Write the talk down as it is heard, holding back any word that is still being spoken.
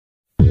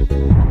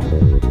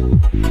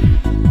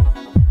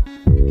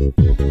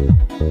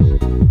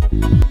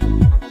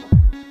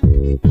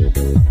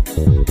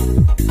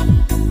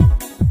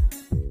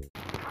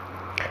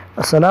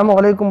السلام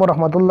علیکم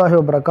ورحمت الله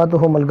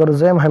وبرکاته. ملګرو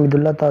زم حمید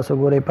الله تاسو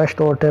ګورئ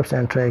پښتو ټیپس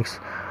اینڈ ټریکس.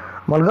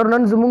 ملګرو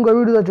نن زموږ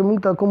ویډیو د چې موږ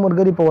ته کوم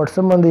ملګری په واتس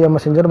اپ باندې یا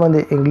میسنجر باندې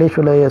انګلیش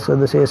ولای یا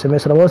د اس ام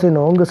اس راوځي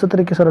نو موږ څه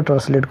طریقې سره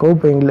ترانسلیټ کوو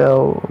په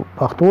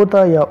پښتو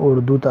ته یا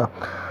اردو ته.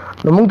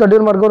 نو موږ ته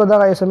ډیر ملګرو دا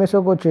اس ام اس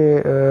کو چې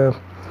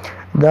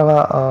دا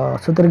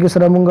څه طریقې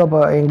سره موږ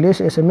په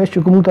انګلیش اس ام اس چې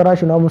کوم ته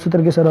راشي نو څه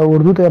طریقې سره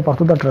اردو ته یا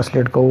پښتو ته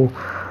ترانسلیټ کوو.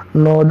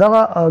 نو دا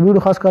ویډیو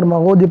خاص کر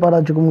ماغو دی پاره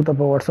چې کوم ته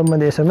په واتس اپ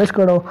باندې اس ام اس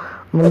کړو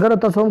ملګرو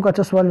تاسو هم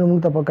کا سوال موږ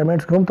ته په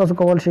کمنټس کې هم تاسو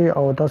کول شي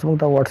او تاسو موږ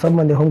ته واتس اپ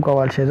باندې هم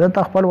کول شي. زه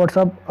تاسو خپل واتس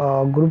اپ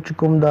ګروپ چې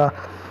کوم دا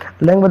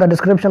لینک په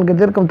ډسکرپشن کې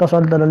در کوم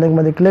تاسو د لینک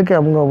باندې کلیک کړئ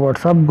موږ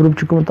واتس اپ ګروپ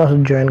چې کوم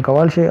تاسو جوائن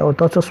کول شي او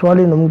تاسو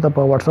سوال موږ ته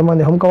په واتس اپ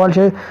باندې هم کول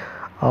شي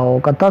او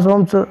که تاسو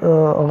هم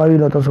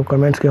غوښتل نو تاسو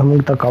کمنټس کې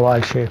هم ته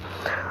کول شي.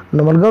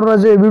 نو ملګرو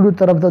راځي ویډیو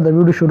طرف ته د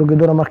ویډیو شروع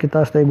کېدو مخکې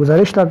تاسو ته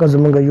گزارش تا که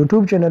زموږ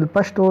یوټیوب چینل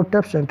پښتو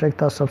ټیپس اینڈ ټریک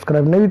تاسو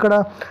سبسکرایب نه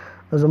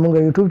کړه زموږ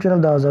یوټیوب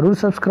چینل دا ضرور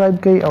سبسکرایب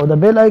کړئ او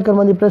د بیل آیکن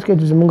باندې پریس کړئ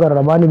چې زموږ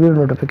رواني ویډیو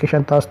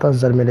نوټیفیکیشن تاسو ته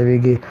زر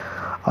ملويږي.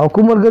 او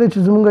کوم ملګری چې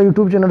زموږ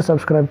یوټیوب چینل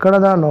سبسکرایب کړه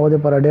دا نو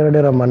د پر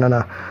ډېر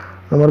مننه.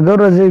 نو ملګرو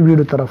راځي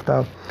ویډیو طرف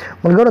ته.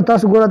 ملګرو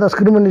تاسو ګوره د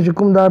سکرین باندې چې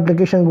کوم دا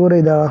اپلیکیشن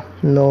ګورئ دا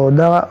نو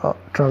دا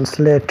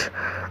ترانسلیټ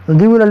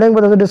دی ویل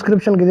لینک په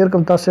ډسکرپشن کې در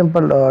کوم تاسو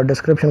سمپل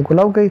ډسکرپشن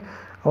کولاو کوي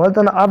اول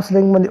ته اپس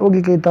لینک باندې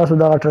اوږي کې تاسو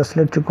دا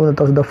ترانسلیټ چې کوم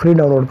تاسو د فری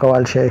ډاونلوډ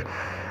کول شي.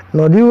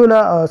 نو دی ولا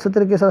څه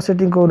طریقې سره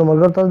سیټینګ کوو نو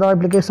مګر تاسو دا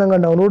اپلیکیشن څنګه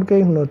ډاونلوډ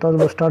کړئ نو تاسو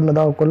به سٹارټ نه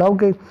دا کولاو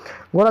کړئ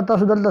ګوره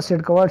تاسو دلته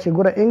سیټ کول شي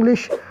ګوره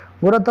انګلیش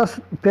ګوره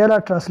تاسو پهلا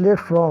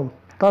ترانسلیټ فرام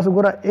تاسو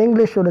ګوره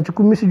انګلیش ول چې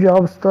کوم میسج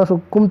جواب تاسو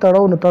کوم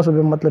تړاو نو تاسو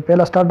به مطلب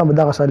پهلا سٹارټ نه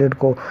دا سلیکټ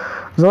کو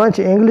ځوان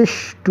چې انګلیش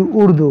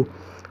ټو اردو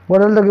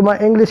ګوره دلته ما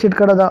انګلیش سیټ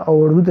کړه دا او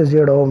اردو ته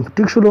زیړم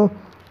ټیک شلو.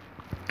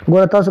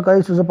 ګوره تاسو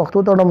کوي چې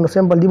پښتو ته نو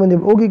سمپل دی باندې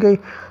اوږي کوي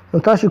نو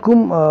تاسو کوم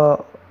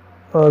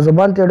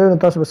زبان ته اړه نو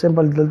تاسو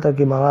سمپل دلته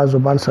کې ما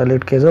زبان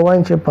سلیکټ کړئ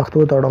ځوان چې پښتو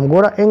ته اړم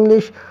ګوره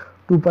انګلیش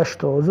ټو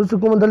پښتو زه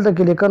کوم دلته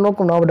کې لیکل نو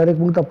کوم نو ډایرکټ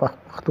موږ ته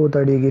پښتو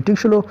ته اړيږي ټیک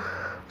شلو.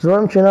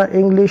 ځوان چې نه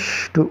انګلیش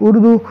ټو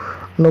اردو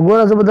نو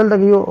ګوره زه بدلته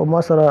کې یو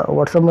ما سره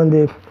واتس اپ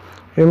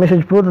باندې یو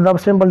میسج پروت دا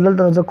سمپل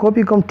دلته زه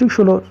کاپی کوم ټیک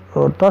شلو.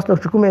 تاسو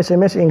ته کوم اس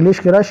ام اس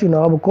انګلیش کې راشي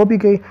نو هغه کاپی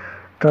کړئ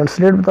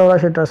ट्रांसलेट बताओ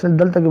राशि ट्रांसलेट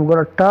दल तक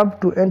गोरा टैब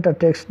टू एंटर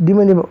टेक्स्ट दी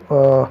में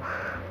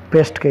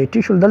पेस्ट कई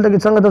ठीक शो दल तक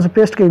संग तस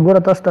पेस्ट कई गोरा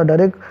तस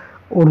डायरेक्ट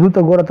उर्दू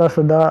त गोरा तस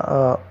दा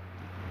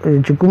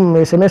चिकुम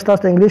एसएमएस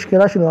तस इंग्लिश के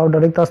राशि नो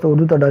डायरेक्ट तस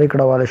उर्दू त डायरेक्ट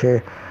कडावाले शे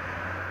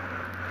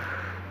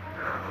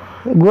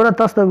गोरा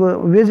तस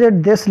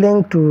visit this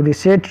link to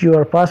reset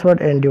your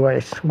password and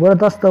device गोरा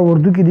तस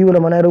उर्दू की दी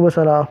वाला मनाए रो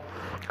बसला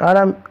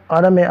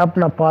आराम में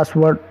अपना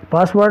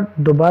पासवर्ड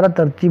दोबारा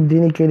तरतीब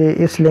देने के लिए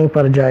इस लिंक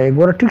पर जाए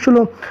गोरा ठीक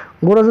चलो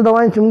गोरा से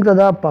दवाएं चुमक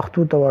दा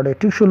पख्तो तवाड़े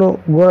ठीक चलो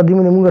गोरा दी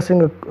में मुंगा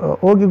सिंग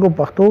ओके को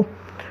पख्तो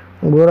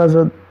गोरा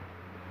से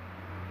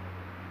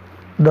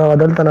दा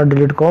दल तना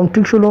डिलीट कॉम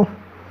ठीक चलो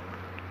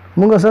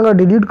मुंगा संगा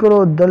डिलीट करो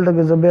दल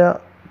तक जबिया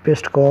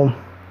पेस्ट कॉम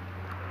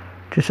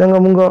चिसंगा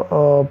मुंगा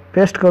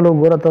पेस्ट करो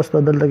गोरा तस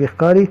दल तक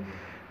कारी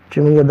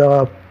चुमक दा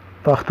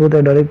पख्तो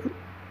ते डायरेक्ट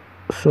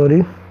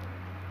सॉरी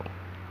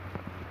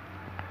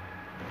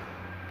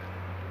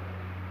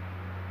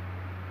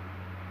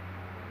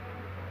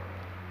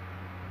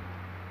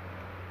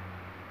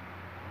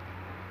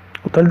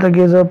दलता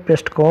के ज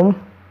पेस्ट कोम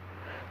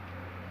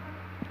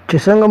چې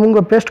څنګه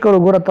مونږ پیسټ کړو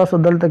ګوره تاسو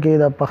دلته کې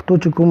دا پښتو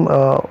چې کوم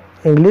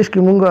انګلیش کې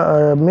مونږ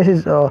میسج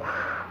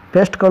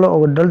پیسټ کړو او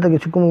دلته کې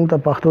چې کوم ته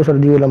پښتو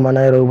سره دی ولا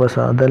معنی راو بس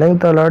د لینک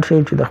ته لاړ شي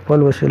چې د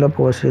خپل وسیله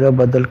په وسیله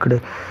بدل کړي.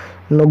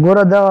 نو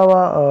ګوره دا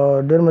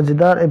ډېر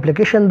مزیدار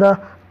اپلیکیشن ده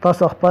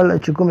تاسو خپل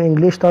چې کوم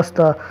انګلیش تاسو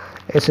ته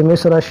اس ام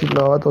اس راشي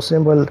نو تاسو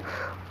سمبل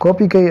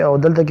کاپی کوي او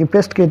دلته کې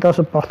پیسټ کوي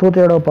تاسو پښتو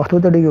ته اړه پښتو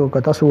ته دیو که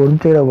تاسو اردو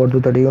ته اړه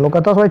اردو ته دیو نو که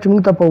تاسو چې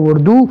موږ ته په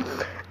اردو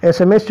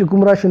اس ام اس چې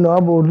کوم راشي نو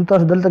اب اردو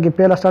تاسو دلته کې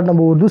پهلا سٹارټ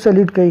نه اردو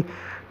سلیکټ کوي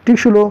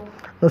ټیک شلو.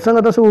 نو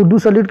څنګه تاسو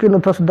اردو سلیکټ کوي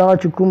نو تاسو دا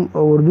چې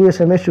کوم اردو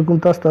اس ام اس چې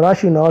کوم تاسو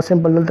راشي نو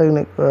سمپل دلته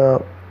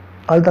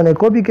الته نه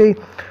کاپی کوي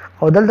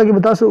او دلته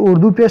کې تاسو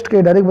اردو پیسټ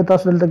کوي ډایرکټ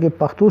تاسو دلته کې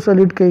پښتو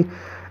سلیکټ کوي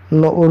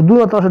نو اردو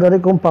تاسو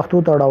ډایرکټ کوم پښتو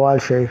ته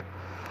اړوال شي.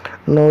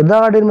 نو دا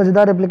ډېر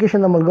مزیدار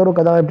اپلیکیشن د ملګرو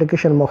کدا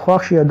اپلیکیشن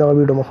مخواخ شي دا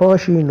ویډیو مخواخ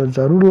شي نو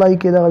ضرور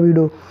لایک کړئ دا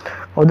ویډیو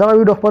او دا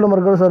ویډیو خپل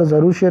مرګرو سره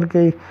ضرور شیر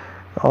کړئ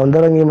او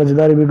درنګ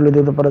مزیدار ویډیو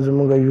لیدو لپاره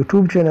زموږ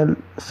یوټیوب چینل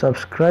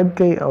سبسکرایب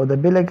کړئ او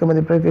د بیل آیکن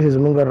باندې پریس کړئ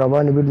زموږ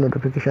رواني ویډیو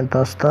نوټیفیکیشن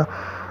تاسو ته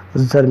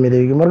زر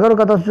مليږي. مرګرو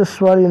که تاسو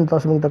سوال نو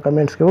تاسو موږ ته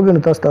کمنټس کې وګورئ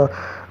نو تاسو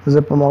ته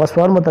زه په مغه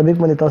سوال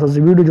مطابق باندې تاسو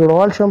ویډیو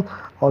جوړول شم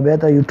او بیا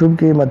ته یوټیوب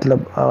کې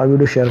مطلب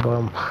ویډیو شیر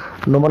کوم.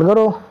 نو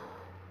مرګرو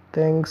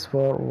thanks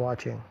for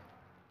watching.